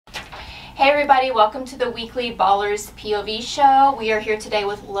Hey everybody, welcome to the weekly Ballerz POV show. We are here today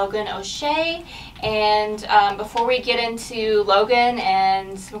with Logan O'Shea, and before we get into Logan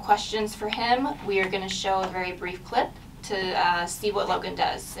and some questions for him, we are going to show a very brief clip to see what Logan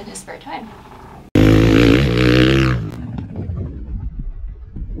does in his spare time.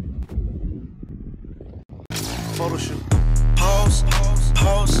 Photo shoot. Pause, pause,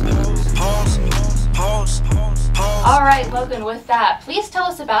 pause, pause, pause. Alright Logan, with that, please tell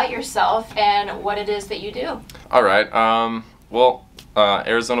us about yourself and what it is that you do. Alright,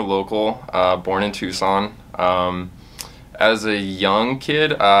 Arizona local, born in Tucson. As a young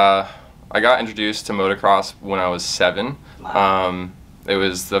kid, I got introduced to motocross when I was 7. Wow. It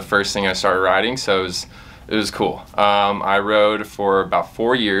was the first thing I started riding, so it was cool. I rode for about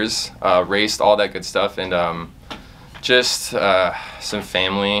 4 years, raced, all that good stuff, and just some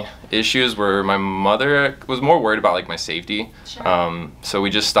family issues where my mother was more worried about like my safety. Sure. So we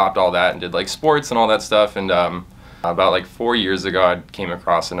just stopped all that and did like sports and all that stuff, and about like 4 years ago I came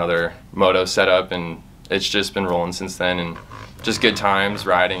across another moto setup, and it's just been rolling since then, and just good times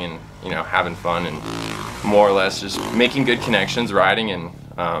riding and, you know, having fun and more or less just making good connections riding, and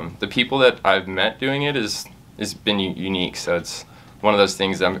the people that I've met doing it has been unique, so it's one of those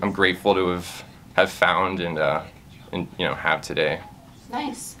things that I'm grateful to have found and you know, have today.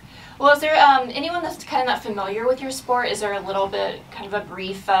 Nice. Well, is there anyone that's kind of not familiar with your sport? Is there a little bit, kind of a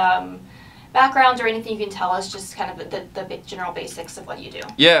brief background or anything you can tell us, just kind of the big general basics of what you do?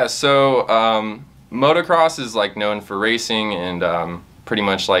 Yeah, so motocross is like known for racing and pretty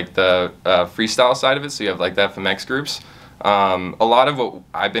much like the freestyle side of it, so you have like the FMX groups. A lot of what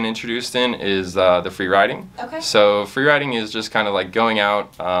I've been introduced in is the free riding. Okay. So free riding is just kind of like going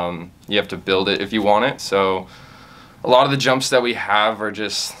out, you have to build it if you want it, so a lot of the jumps that we have are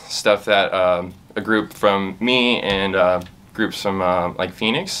just stuff that a group from me and groups from like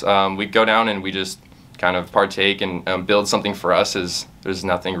Phoenix, we go down and we just kind of partake and build something for us, as there's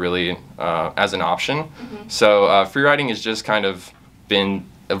nothing really as an option. Mm-hmm. So free riding has just kind of been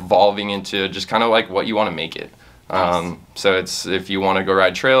evolving into just kind of like what you want to make it. Nice. So it's, if you want to go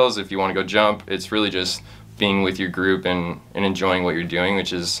ride trails, if you want to go jump, it's really just being with your group and enjoying what you're doing,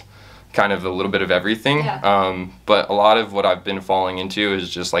 which is kind of a little bit of everything. Yeah. But a lot of what I've been falling into is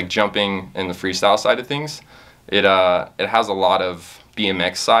just like jumping and the freestyle side of things. It has a lot of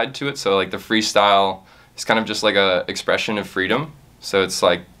BMX side to it, so like the freestyle is kind of just like a expression of freedom. So it's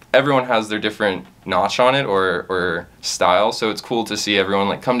like everyone has their different notch on it or style, so it's cool to see everyone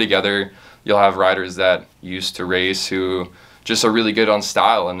like come together. You'll have riders that used to race who just are really good on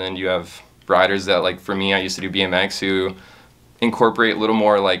style, and then you have riders that, like for me, I used to do BMX, who incorporate a little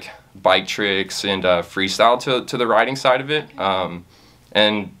more like bike tricks and freestyle to the riding side of it.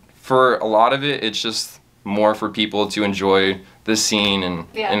 And for a lot of it, it's just more for people to enjoy the scene and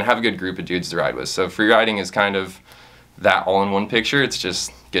have a good group of dudes to ride with. So free riding is kind of that all-in-one picture. It's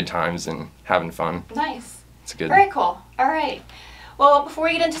just good times and having fun. Nice. It's good. Very cool. All right. Well, before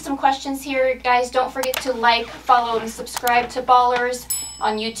we get into some questions here, guys, don't forget to like, follow, and subscribe to Ballerz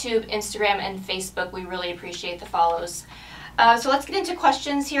on YouTube, Instagram, and Facebook. We really appreciate the follows. So let's get into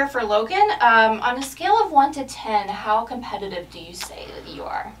questions here for Logan. On a scale of 1 to 10, how competitive do you say that you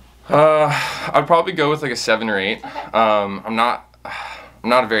are? I'd probably go with like a 7 or 8. Okay. I'm not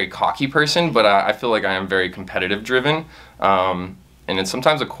a very cocky person, but I feel like I am very competitive driven. And it's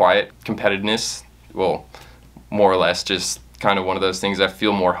sometimes a quiet competitiveness, well, more or less just kind of one of those things. I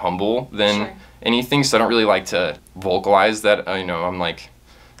feel more humble than anything, so I don't really like to vocalize that, you know, I'm like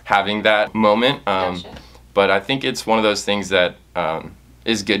having that moment. Gotcha. But I think it's one of those things that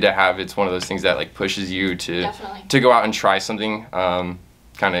is good to have. It's one of those things that like pushes you to go out and try something.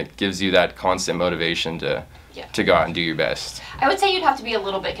 Kind of gives you that constant motivation to go out and do your best. I would say you'd have to be a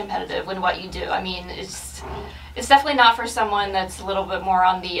little bit competitive in what you do. I mean, it's definitely not for someone that's a little bit more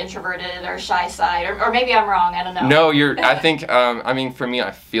on the introverted or shy side, or maybe I'm wrong, I don't know. No, I think, I mean, for me,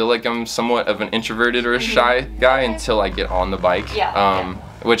 I feel like I'm somewhat of an introverted or a shy guy until I get on the bike.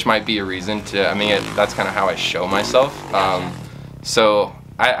 Which might be a reason to, I mean, that's kind of how I show myself. So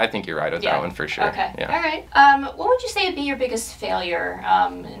I think you're right with that one for sure. Okay. Yeah. All right. What would you say would be your biggest failure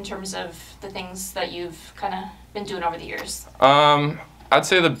in terms of the things that you've kind of been doing over the years? I'd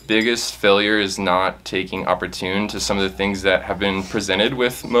say the biggest failure is not taking opportune to some of the things that have been presented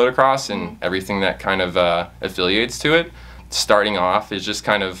with motocross and everything that kind of affiliates to it. Starting off is just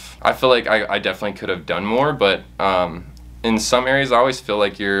kind of, I feel like I definitely could have done more, but in some areas I always feel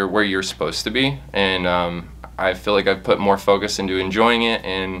like you're where you're supposed to be, and I feel like I've put more focus into enjoying it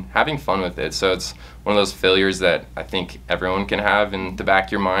and having fun with it. So it's one of those failures that I think everyone can have in the back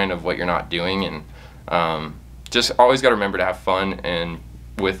of your mind of what you're not doing, and just always got to remember to have fun and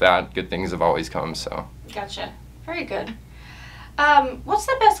with that, good things have always come. So. Gotcha. Very good. What's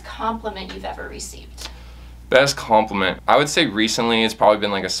the best compliment you've ever received? Best compliment, I would say recently it's probably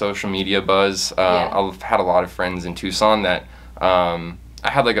been like a social media buzz. I've had a lot of friends in Tucson that I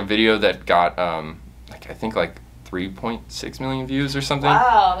had like a video that got like I think like 3.6 million views or something.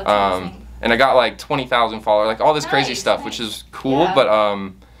 Wow, that's amazing. And I got like 20,000 followers, like all this crazy stuff, nice. which is cool. But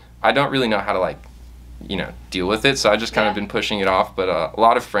I don't really know how to like, you know, deal with it. So I just kind of been pushing it off. But a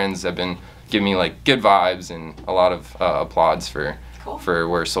lot of friends have been giving me like good vibes and a lot of applauds for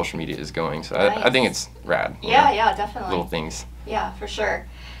where social media is going. So I think it's rad. Yeah, definitely. Little things. Yeah, for sure.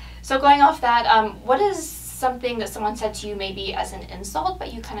 So going off that, what is something that someone said to you maybe as an insult,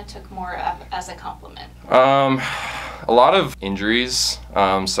 but you kind of took more as a compliment? A lot of injuries.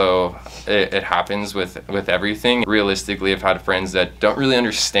 So it happens with everything. Realistically, I've had friends that don't really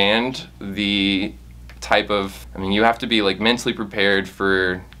understand the type of, I mean, you have to be like mentally prepared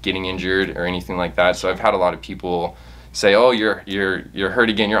for getting injured or anything like that. So I've had a lot of people say, oh, you're hurt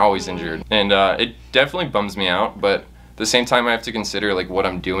again, you're always injured. And it definitely bums me out, but at the same time I have to consider like what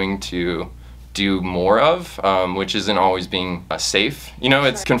I'm doing to do more of, which isn't always being safe. You know,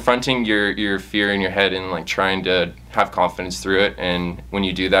 it's confronting your fear in your head and like trying to have confidence through it. And when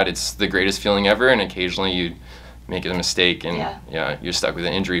you do that, it's the greatest feeling ever, and occasionally you make a mistake and you're stuck with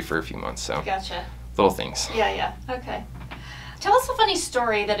an injury for a few months. So Gotcha. Little things. Yeah, okay. Tell us a funny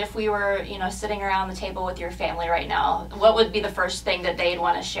story that if we were, you know, sitting around the table with your family right now, what would be the first thing that they'd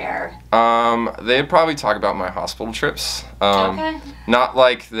want to share? They'd probably talk about my hospital trips. Okay. Not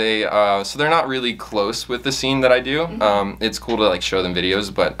like they, so they're not really close with the scene that I do. It's cool to like show them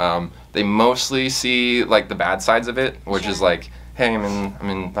videos, but they mostly see like the bad sides of it, which is like, hey, I'm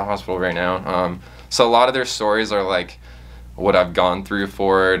in the hospital right now. So a lot of their stories are like what I've gone through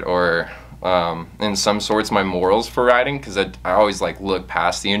for it, or in some sorts my morals for riding, because I always like look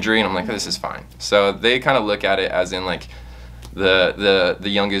past the injury and I'm like, oh, this is fine. So they kind of look at it as in like the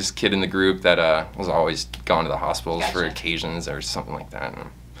youngest kid in the group that was always gone to the hospitals for occasions or something like that.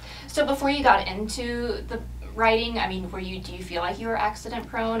 So before you got into the riding, I mean, do you feel like you were accident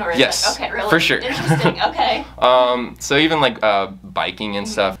prone, or is yes, it, okay, really? For sure. Interesting. Okay. So even like biking and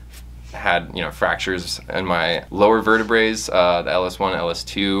stuff, had, you know, fractures in my lower vertebrae, the LS1,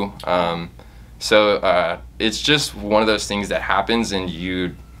 LS2. So it's just one of those things that happens, and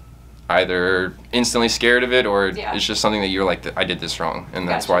you either instantly scared of it, or it's just something that you're like, I did this wrong, and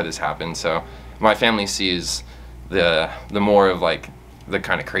that's why this happened. So my family sees the more of like the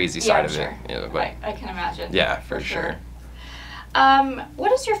kind of crazy side of it. Yeah, but I can imagine. Yeah, for sure.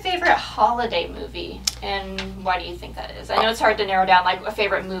 What is your favorite holiday movie, and why do you think that is? I know it's hard to narrow down like a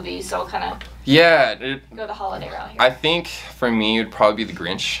favorite movie, so kind of go the holiday route here. I think for me it would probably be The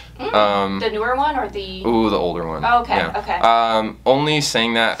Grinch. The newer one or the? Ooh, the older one. Oh, okay, okay. Only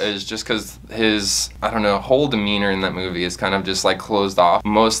saying that is just because his, I don't know, whole demeanor in that movie is kind of just like closed off,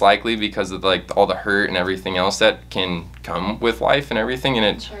 most likely because of like all the hurt and everything else that can come with life and everything, and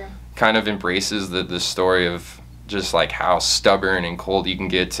it kind of embraces the story of just like how stubborn and cold you can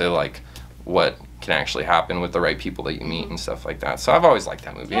get to like what can actually happen with the right people that you meet and stuff like that. So I've always liked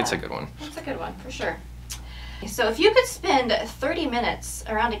that movie. It's a good one. It's a good one, for sure. So if you could spend 30 minutes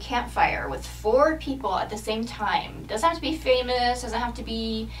around a campfire with 4 people at the same time, doesn't have to be famous, doesn't have to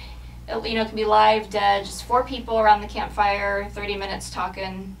be, you know, it can be live, dead, just 4 people around the campfire, 30 minutes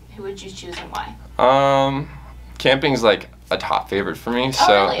talking, who would you choose and why? Camping's like a top favorite for me,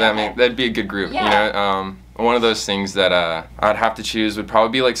 so really? I mean, that'd be a good group, you know. One of those things that I'd have to choose would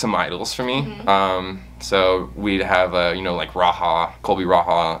probably be like some idols for me. So we'd have you know, like Colby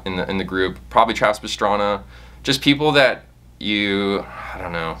Raha in the group, probably Travis Pastrana, just people that I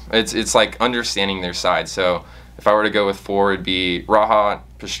don't know, it's like understanding their side. So if I were to go with 4, it'd be Raha,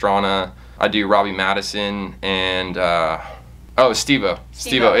 Pastrana, I'd do Robbie Madison, and Steve-O.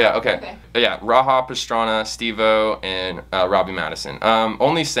 Steve-O, yeah, okay. Yeah, Raha, Pastrana, Steve-O, and Robbie Madison.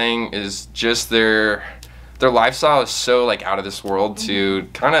 Only saying is just their lifestyle is so like out of this world. To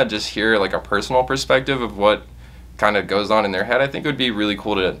kind of just hear like a personal perspective of what kind of goes on in their head, I think it would be really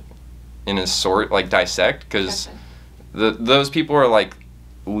cool to, in a sort, like dissect, because those people are like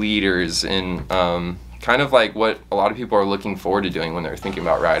leaders in kind of like what a lot of people are looking forward to doing when they're thinking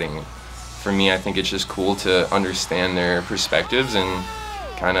about riding. For me, I think it's just cool to understand their perspectives and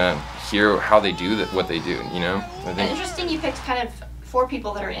kind of hear how they do what they do, you know? I think interesting you picked kind of 4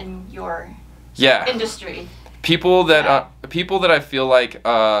 people that are in your industry. People that I feel like,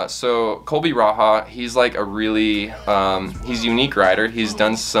 so Colby Raha, he's like a really, he's a unique rider. He's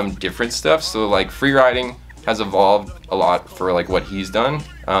done some different stuff, so like free riding has evolved a lot for like what he's done.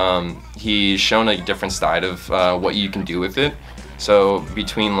 He's shown a different side of what you can do with it. So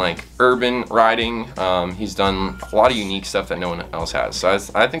between like urban riding, he's done a lot of unique stuff that no one else has. So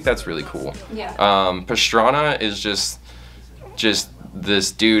I think that's really cool. Yeah. Pastrana is just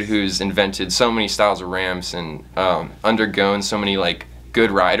this dude who's invented so many styles of ramps and undergone so many like good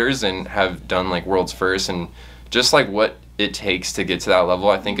riders and have done like world's first, and just like what it takes to get to that level,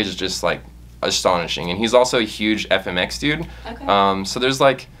 I think is just like astonishing. And he's also a huge FMX dude. Okay. So there's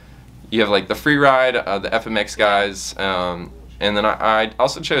like, you have like the free ride, the FMX guys, and then I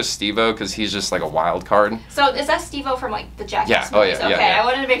also chose Steve-O because he's just like a wild card. So is that Steve-O from like the Jackass Yeah. movies? Oh yeah. Okay, Yeah. I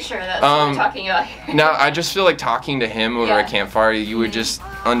wanted to make sure that's what we're talking about here. Now I just feel like talking to him over a campfire, you would just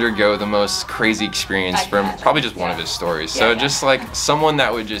undergo the most crazy experience from probably just one of his stories. So just like someone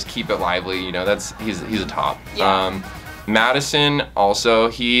that would just keep it lively, you know, he's a top. Yeah. Madison also,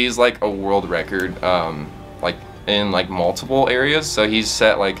 he's like a world record like in like multiple areas. So he's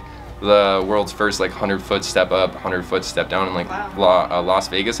set like the world's first like 100-foot step up, 100-foot step down in like Las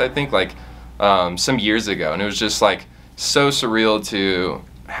Vegas, I think, like some years ago, and it was just like so surreal to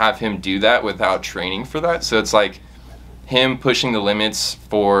have him do that without training for that. So it's like him pushing the limits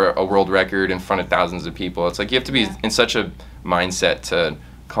for a world record in front of thousands of people. It's like you have to be in such a mindset to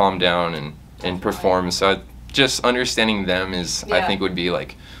calm down and perform. So just understanding them is, I think, would be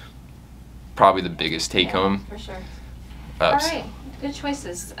like probably the biggest take home. For sure. All right. Good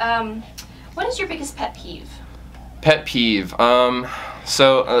choices. What is your biggest pet peeve? Pet peeve.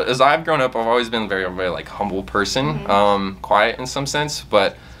 So as I've grown up, I've always been a very, very like humble person, quiet in some sense,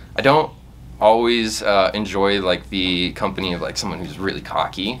 but I don't always enjoy like the company of like someone who's really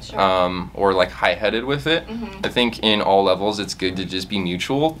cocky, or like high-headed with it. I think in all levels, it's good to just be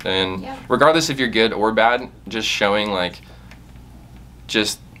mutual, and regardless if you're good or bad, just showing like,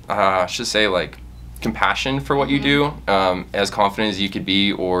 I should say like, compassion for what you do, as confident as you could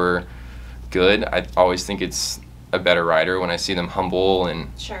be or good. I always think it's a better rider when I see them humble and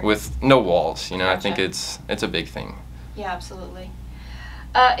with no walls, you know. I think it's a big thing. Yeah, absolutely.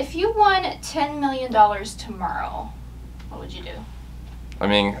 If you won $10 million tomorrow, what would you do? I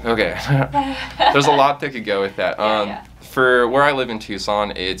mean, okay, there's a lot that could go with that. For where I live in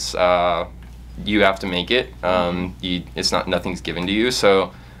Tucson, it's you have to make it. It's nothing's given to you,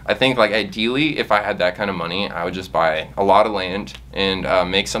 so I think like ideally, if I had that kind of money, I would just buy a lot of land and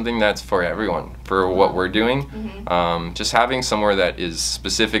make something that's for everyone, for what we're doing. Just having somewhere that is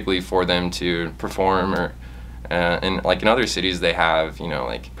specifically for them to perform, or and like in other cities they have, you know,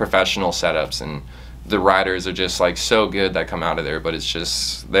 like professional setups, and the riders are just like so good that come out of there, but it's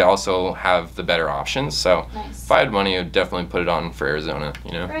just they also have the better options. So if I had money, I would definitely put it on for Arizona,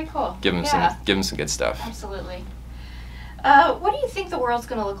 you know. Very cool. Give them some good stuff. Absolutely. What do you think the world's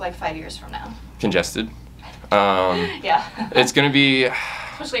going to look like 5 years from now? Congested. It's going to be...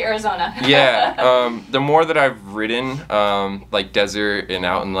 Especially Arizona. The more that I've ridden, like desert and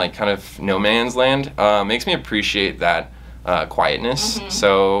out in like kind of no man's land, makes me appreciate that quietness.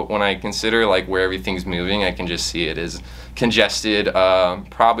 So when I consider like where everything's moving, I can just see it as congested,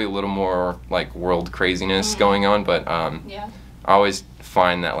 probably a little more like world craziness going on, but I always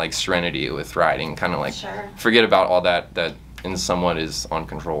find that like serenity with riding, kind of like forget about all that in somewhat is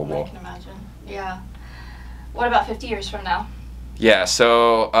uncontrollable. I can imagine. Yeah. What about 50 years from now? Yeah,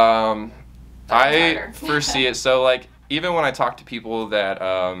 so I foresee it. So like even when I talk to people that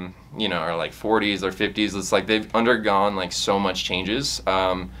you know, are like 40s or 50s, it's like they've undergone like so much changes.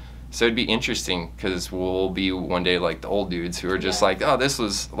 So it'd be interesting because we'll be one day like the old dudes who are just like, oh, this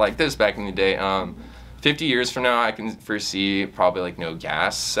was like this back in the day. 50 years from now, I can foresee probably like no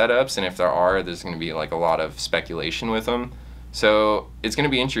gas setups, and if there are, there's going to be like a lot of speculation with them. So it's going to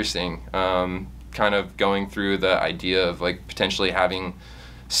be interesting, kind of going through the idea of like potentially having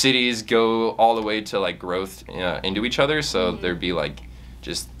cities go all the way to like growth into each other. So there'd be like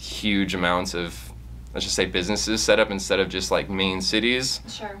just huge amounts of, let's just say, businesses set up instead of just like main cities.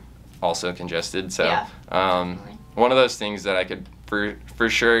 Also congested. So one of those things that I could for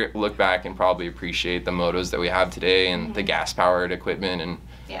sure look back and probably appreciate the motos that we have today and the gas powered equipment and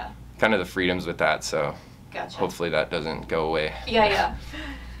kind of the freedoms with that. So hopefully that doesn't go away.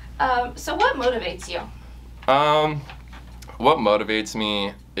 So what motivates you? What motivates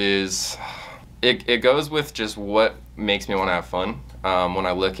me is it goes with just what makes me want to have fun. When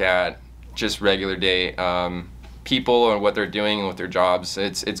I look at just regular day people and what they're doing and what their jobs,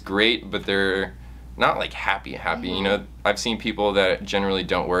 it's great, but they're not like happy. You know, I've seen people that generally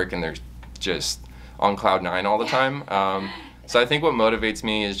don't work and they're just on cloud 9 all the time. So I think what motivates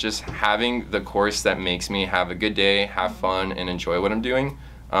me is just having the course that makes me have a good day, have fun, and enjoy what I'm doing.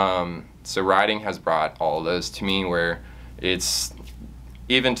 So riding has brought all of those to me, where it's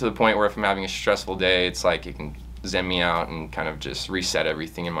even to the point where if I'm having a stressful day, it's like it can zen me out and kind of just reset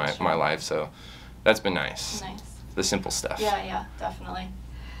everything in my life. So that's been nice. Nice. The simple stuff. Yeah, definitely.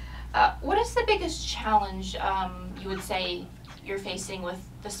 What is the biggest challenge you would say you're facing with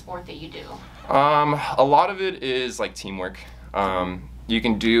the sport that you do? A lot of it is like teamwork. You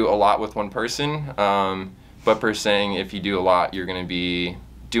can do a lot with one person, but per se, if you do a lot, you're going to be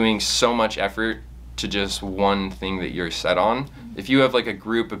doing so much effort to just one thing that you're set on. If you have like a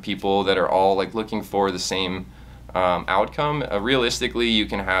group of people that are all like looking for the same outcome, realistically you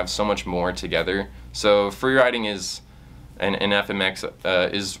can have so much more together. So freeriding is, and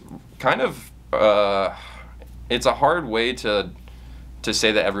FMX is kind of, it's a hard way to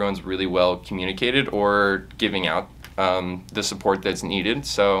say that everyone's really well communicated or giving out the support that's needed.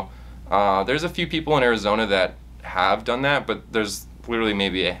 So there's a few people in Arizona that have done that, but there's literally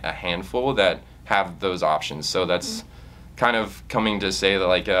maybe a handful that have those options. So that's kind of coming to say that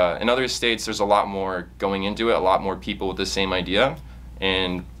like in other states there's a lot more going into it, a lot more people with the same idea,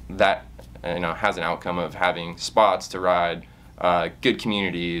 and that has an outcome of having spots to ride, good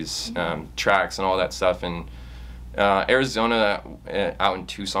communities, tracks and all that stuff. And Arizona, out in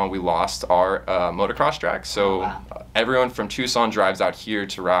Tucson, we lost our motocross track, so everyone from Tucson drives out here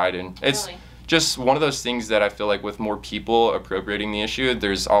to ride, and it's just one of those things that I feel like with more people appropriating the issue,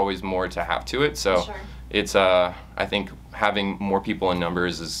 there's always more to have to it. So it's I think having more people in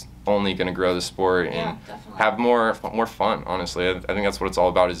numbers is only going to grow the sport and have more fun. Honestly, I think that's what it's all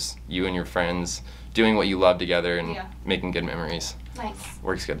about, is you and your friends doing what you love together and making good memories. Nice.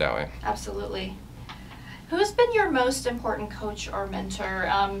 Works good that way. Absolutely. Who's been your most important coach or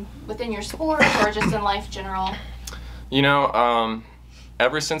mentor within your sport or just in life general?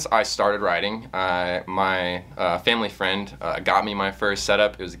 Ever since I started riding, my family friend got me my first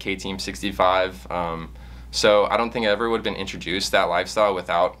setup. It was a K-Team 65. So I don't think I ever would have been introduced that lifestyle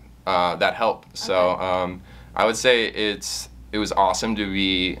without that help. So I would say it was awesome to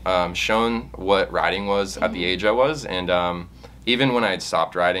be shown what riding was at the age I was, and even when I had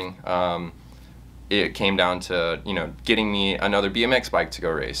stopped riding, it came down to getting me another BMX bike to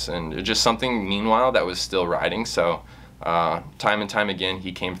go race, and just something meanwhile that was still riding. So time and time again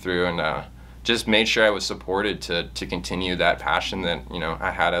he came through and just made sure I was supported to continue that passion that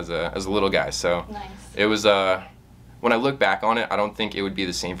I had as a little guy. So it was when I look back on it, I don't think it would be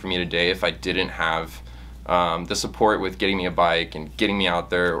the same for me today if I didn't have the support with getting me a bike and getting me out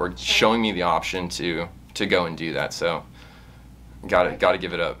there or showing me the option to go and do that. So gotta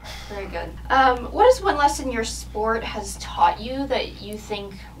give it up. Very good. What is one lesson your sport has taught you that you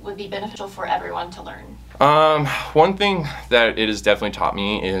think would be beneficial for everyone to learn? One thing that it has definitely taught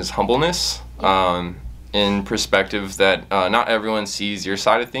me is humbleness, in perspective that not everyone sees your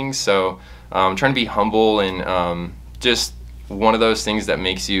side of things. So trying to be humble and just one of those things that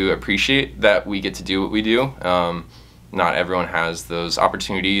makes you appreciate that we get to do what we do. Not everyone has those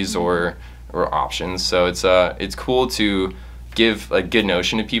opportunities or options. So it's cool to give a good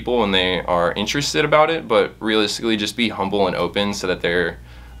notion to people when they are interested about it, but realistically just be humble and open so that they're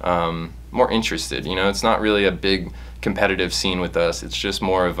more interested. It's not really a big competitive scene with us. It's just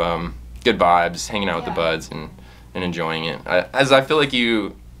more of good vibes, hanging out with the buds and enjoying it. As I feel like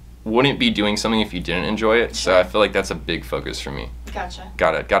you wouldn't be doing something if you didn't enjoy it, so I feel like that's a big focus for me. Gotcha.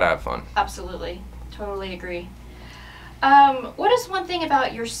 Gotta have fun. Absolutely. Totally agree. What is one thing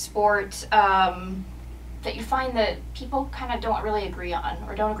about your sport that you find that people kind of don't really agree on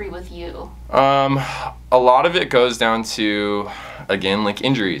or don't agree with you? A lot of it goes down to, again, like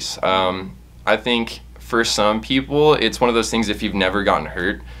injuries. I think for some people, it's one of those things, if you've never gotten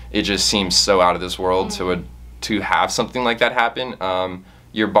hurt, it just seems so out of this world to have something like that happen.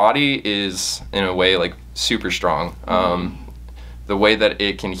 Your body is, in a way, like super strong. The way that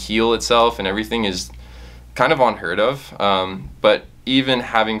it can heal itself and everything is kind of unheard of. But even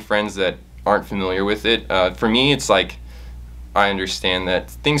having friends that aren't familiar with it, for me it's like, I understand that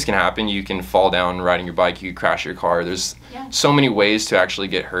things can happen. You can fall down riding your bike, you could crash your car. There's so many ways to actually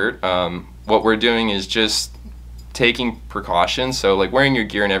get hurt. What we're doing is just taking precautions, so like wearing your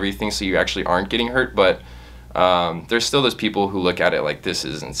gear and everything so you actually aren't getting hurt, but there's still those people who look at it like, this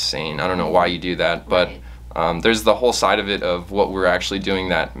is insane, I don't know why you do that. But there's the whole side of it of what we're actually doing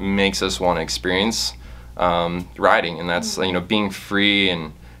that makes us want to experience riding, and that's being free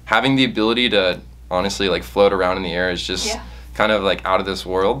and having the ability to honestly like float around in the air is just kind of like out of this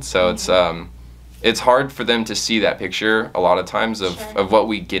world. So it's hard for them to see that picture a lot of times of what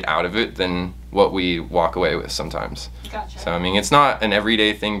we get out of it than what we walk away with sometimes. Gotcha. So I mean, it's not an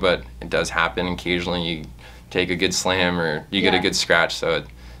everyday thing, but it does happen occasionally. You take a good slam or you get a good scratch. So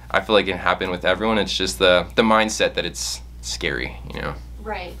I feel like it can happen with everyone. It's just the mindset that it's scary,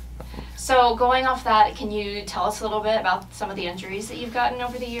 Right. So going off that, can you tell us a little bit about some of the injuries that you've gotten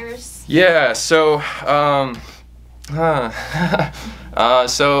over the years? Yeah, so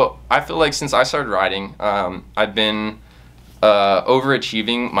so I feel like since I started riding, I've been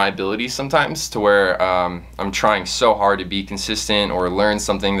overachieving my abilities sometimes, to where I'm trying so hard to be consistent or learn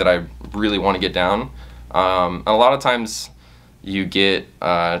something that I really want to get down. And a lot of times you get,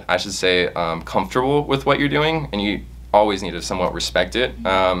 I should say, comfortable with what you're doing, and you always need to somewhat respect it.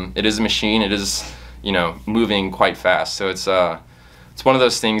 It is a machine. It is, you know, moving quite fast. So it's one of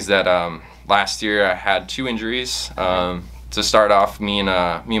those things that last year I had 2 injuries. To start off, me and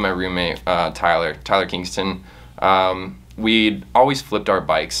my roommate Tyler Kingston, we'd always flipped our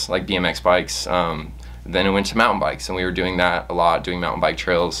bikes, like BMX bikes. Then it went to mountain bikes, and we were doing that a lot, doing mountain bike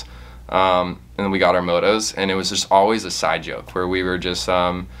trails. And then we got our motos, and it was just always a side joke where we were just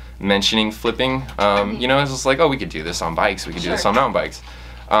mentioning flipping. You know, it's just like, oh, we could do this on bikes, we could do this on mountain bikes.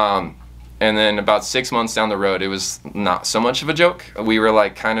 And then about 6 months down the road, it was not so much of a joke. We were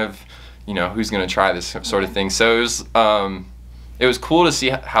like, kind of, you know, who's gonna try this sort of thing. So it was cool to see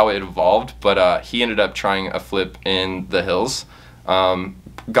how it evolved. But he ended up trying a flip in the hills,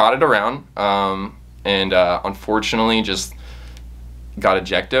 got it around, and unfortunately just got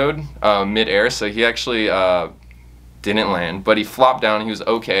ejected mid-air. So he actually didn't land, but he flopped down. He was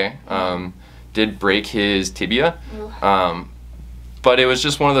okay. Did break his tibia. But it was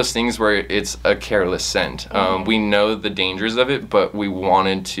just one of those things where it's a careless send. We know the dangers of it, but we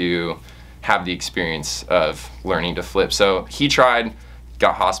wanted to have the experience of learning to flip. So he tried,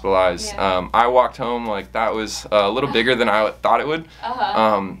 got hospitalized. I walked home like that was a little bigger than I thought it would.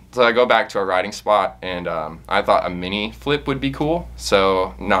 So I go back to our riding spot, and I thought a mini flip would be cool,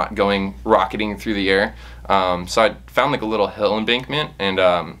 so not going rocketing through the air. So I found like a little hill embankment,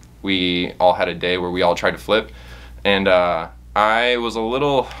 and we all had a day where we all tried to flip, and I was a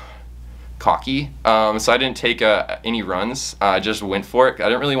little cocky, so I didn't take any runs. I just went for it. I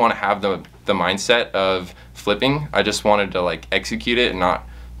didn't really want to have the mindset of flipping. I just wanted to like execute it and not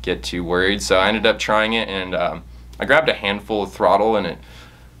get too worried. So I ended up trying it, and I grabbed a handful of throttle, and it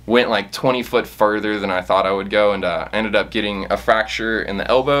went like 20 foot further than I thought I would go, and I ended up getting a fracture in the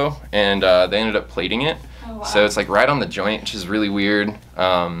elbow, and they ended up plating it. Oh, wow. So it's like right on the joint, which is really weird.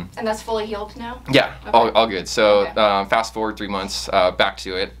 And that's fully healed now? Yeah, okay. all good. So okay. Fast forward 3 months, back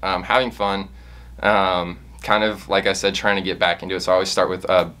to it, having fun. Kind of, like I said, trying to get back into it. So I always start with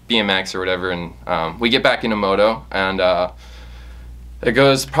BMX or whatever, and we get back into moto, and it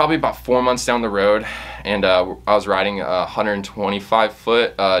goes probably about 4 months down the road, and I was riding a 125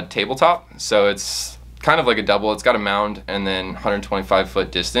 foot tabletop. So it's kind of like a double. It's got a mound and then 125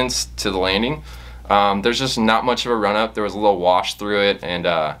 foot distance to the landing. There's just not much of a run up. There was a little wash through it,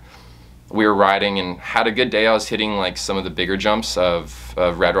 and we were riding and had a good day. I was hitting like some of the bigger jumps of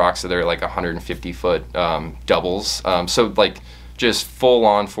Red Rock, so they're like 150 foot doubles. So like just full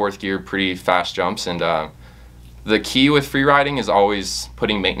on 4th gear, pretty fast jumps. And the key with free riding is always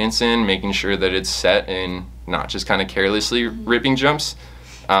putting maintenance in, making sure that it's set, and not just kind of carelessly ripping jumps.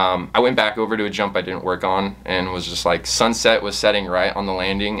 I went back over to a jump I didn't work on, and was just like, sunset was setting right on the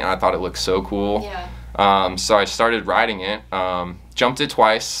landing, and I thought it looked so cool. Yeah. So I started riding it, jumped it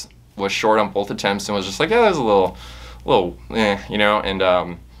twice, was short on both attempts, and was just like, yeah, that was a little you know.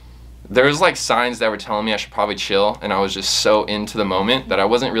 And there was like signs that were telling me I should probably chill, and I was just so into the moment that I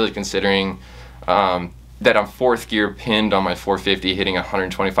wasn't really considering that I'm 4th gear pinned on my 450 hitting a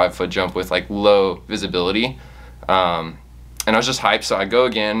 125 foot jump with like low visibility. And I was just hyped, so I go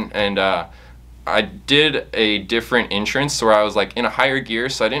again, and I did a different entrance where I was like in a higher gear,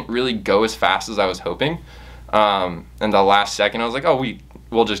 so I didn't really go as fast as I was hoping. And the last second I was like, oh,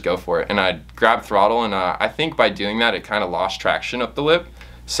 we'll just go for it. And I grabbed throttle, and I think by doing that it kind of lost traction up the lip.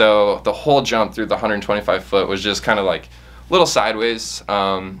 So the whole jump through the 125 foot was just kind of like a little sideways.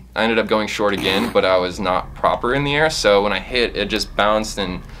 I ended up going short again, but I was not proper in the air. So when I hit, it just bounced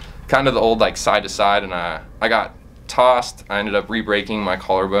and kind of the old like side to side, and I got tossed. I ended up re-breaking my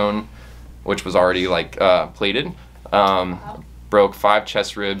collarbone, which was already like plated. Wow. Broke 5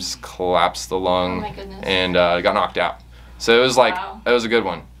 chest ribs, collapsed the lung, Oh my goodness. and got knocked out. So it was like, Wow. it was a good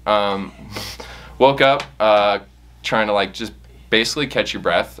one. Woke up trying to like just basically catch your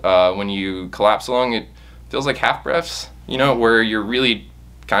breath. When you collapse the lung, it feels like half breaths, you know, where you're really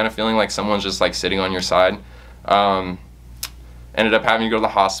kind of feeling like someone's just like sitting on your side. Ended up having to go to the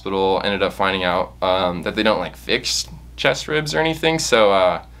hospital, ended up finding out that they don't like fix chest ribs or anything,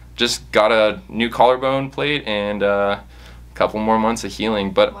 so just got a new collarbone plate and a couple more months of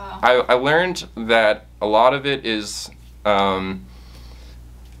healing. But wow. I learned that a lot of it is long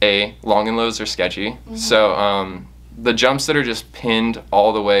and lows are sketchy. So the jumps that are just pinned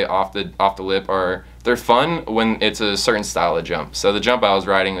all the way off the lip they're fun when it's a certain style of jump. So the jump I was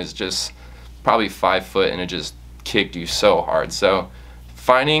riding was just probably 5 foot, and it just kicked you so hard. So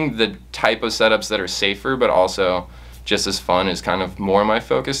finding the type of setups that are safer but also just as fun is kind of more my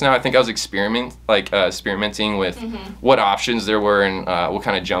focus now. I think I was experimenting with what options there were and what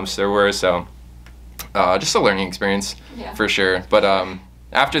kind of jumps there were. So just a learning experience for sure. But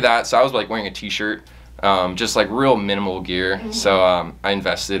after that, so I was like wearing a t-shirt, just like real minimal gear. So I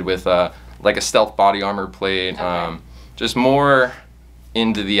invested with like a stealth body armor plate, just more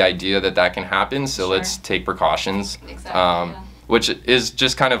into the idea that can happen. So let's take precautions, which is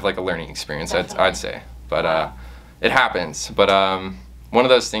just kind of like a learning experience, I'd say. But it happens. But one of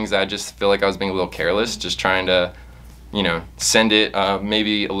those things that I just feel like I was being a little careless, just trying to, you know, send it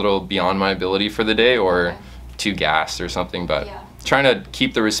maybe a little beyond my ability for the day or too gassed or something. But trying to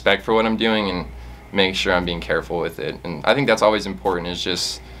keep the respect for what I'm doing and make sure I'm being careful with it. And I think that's always important, is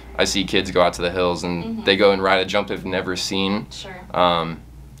just, I see kids go out to the hills and they go and ride a jump they've never seen,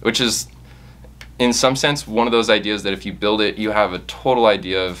 which is in some sense one of those ideas that if you build it, you have a total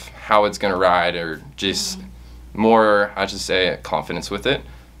idea of how it's going to ride, or just more, I should say, confidence with it.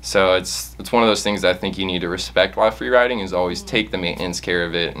 So it's one of those things that I think you need to respect while free riding, is always take the maintenance care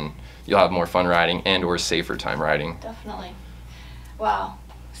of it, and you'll have more fun riding and or safer time riding. Definitely. Wow.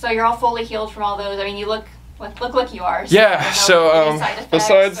 So you're all fully healed from all those. I mean, you look like you are. So yeah. So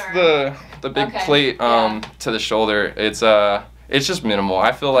besides or... the big plate to the shoulder, it's just minimal.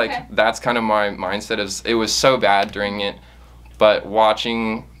 I feel like that's kind of my mindset. It was so bad during it, but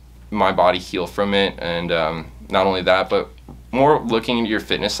watching my body heal from it, and not only that, but more looking into your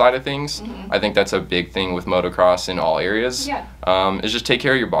fitness side of things. I think that's a big thing with motocross in all areas. Is just take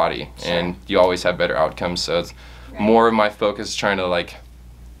care of your body, and you always have better outcomes. So it's more of my focus, trying to like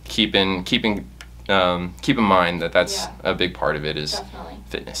keep in mind that that's a big part of it, is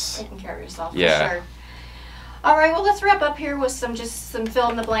fitness. Taking care of yourself, for sure. All right, well, let's wrap up here with some fill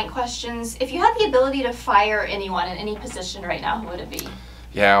in the blank questions. If you had the ability to fire anyone in any position right now, who would it be?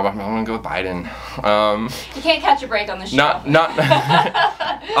 Yeah, I'm gonna go with Biden. You can't catch a break on the show.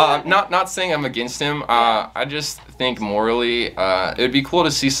 Not saying I'm against him. I just think morally, it would be cool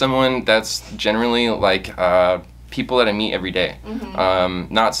to see someone that's generally like people that I meet every day.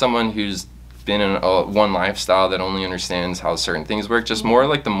 Not someone who's been in one lifestyle that only understands how certain things work. Just more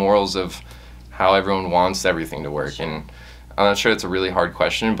like the morals of how everyone wants everything to work. And I'm not sure it's a really hard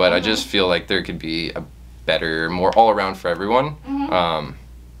question, but I just feel like there could be a better, more all around for everyone.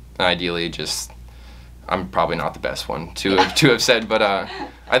 Ideally, just I'm probably not the best one to have said, but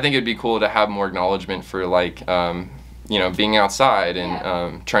I think it'd be cool to have more acknowledgement for like you know, being outside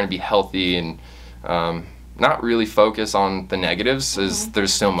and trying to be healthy, and not really focus on the negatives, as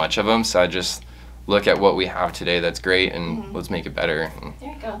there's so much of them. So I just look at what we have today that's great, and let's make it better. And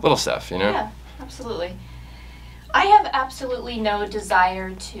there you go. Little stuff, you know? Yeah, absolutely. I have absolutely no desire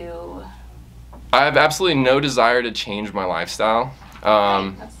to change my lifestyle.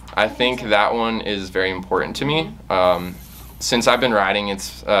 I think that one is very important to me. Since I've been riding,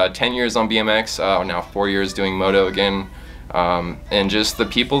 it's 10 years on BMX, now 4 years doing moto again. And just the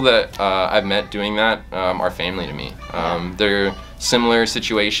people that I've met doing that are family to me. They're similar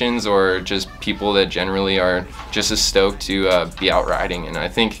situations, or just people that generally are just as stoked to be out riding. And I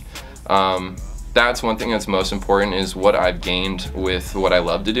think that's one thing that's most important, is what I've gained with what I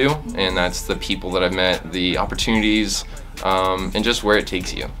love to do. And that's the people that I've met, the opportunities, and just where it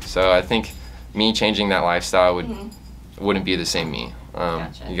takes you. So I think me changing that lifestyle wouldn't be the same me.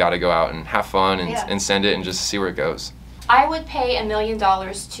 You got to go out and have fun and send it and just see where it goes. I would pay $1 million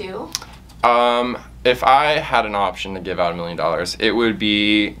to. If I had an option to give out $1 million, it would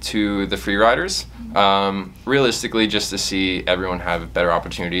be to the free riders. Realistically, just to see everyone have better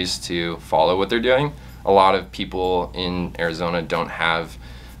opportunities to follow what they're doing. A lot of people in Arizona don't have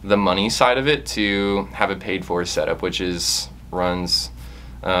the money side of it to have a paid for setup, which runs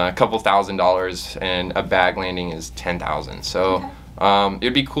a couple $1,000s, and a bag landing is $10,000. So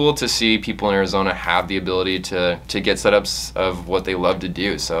it'd be cool to see people in Arizona have the ability to get setups of what they love to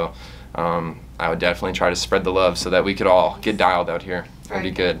do. So I would definitely try to spread the love so that we could all get dialed out here. That'd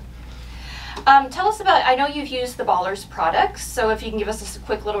be good. Tell us about, I know you've used the Ballerz products, so if you can give us a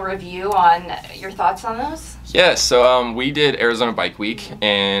quick little review on your thoughts on those. Yeah, so we did Arizona Bike Week,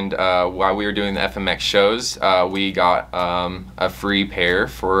 and while we were doing the FMX shows, we got a free pair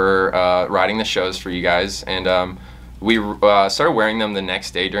for riding the shows for you guys, and we started wearing them the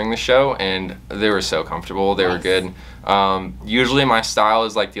next day during the show, and they were so comfortable. They were good. Usually my style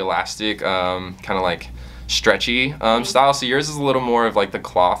is like the elastic, kind of like stretchy style. So yours is a little more of like the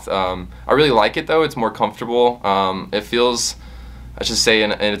cloth. I really like it though. It's more comfortable. It feels, I should say,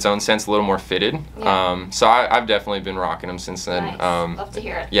 in its own sense, a little more fitted. Yeah. So I've definitely been rocking them since then. Nice. Love to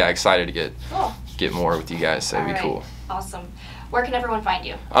hear it. Yeah, excited to get more with you guys. So that'd be cool. Awesome. Where can everyone find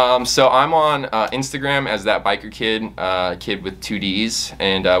you? So I'm on Instagram as That Biker Kid, kid with 2 Ds,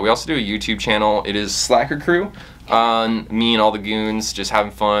 and we also do a YouTube channel. It is Slacker Crew. Me and all the goons just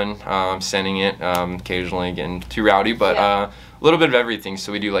having fun, sending it, occasionally getting too rowdy, but a little bit of everything.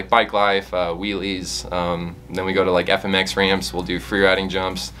 So we do like bike life, wheelies, then we go to like FMX ramps, we'll do free riding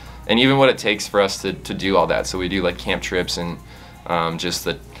jumps, and even what it takes for us to do all that. So we do like camp trips and just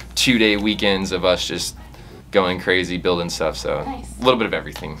the 2-day weekends of us just going crazy, building stuff. So nice. A little bit of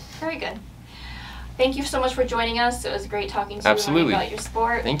everything. Very good. Thank you so much for joining us. It was great talking to you Absolutely. about your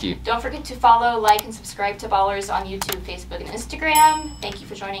sport. Thank you. Don't forget to follow, like, and subscribe to Ballerz on YouTube, Facebook, and Instagram. Thank you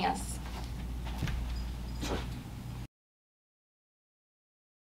for joining us.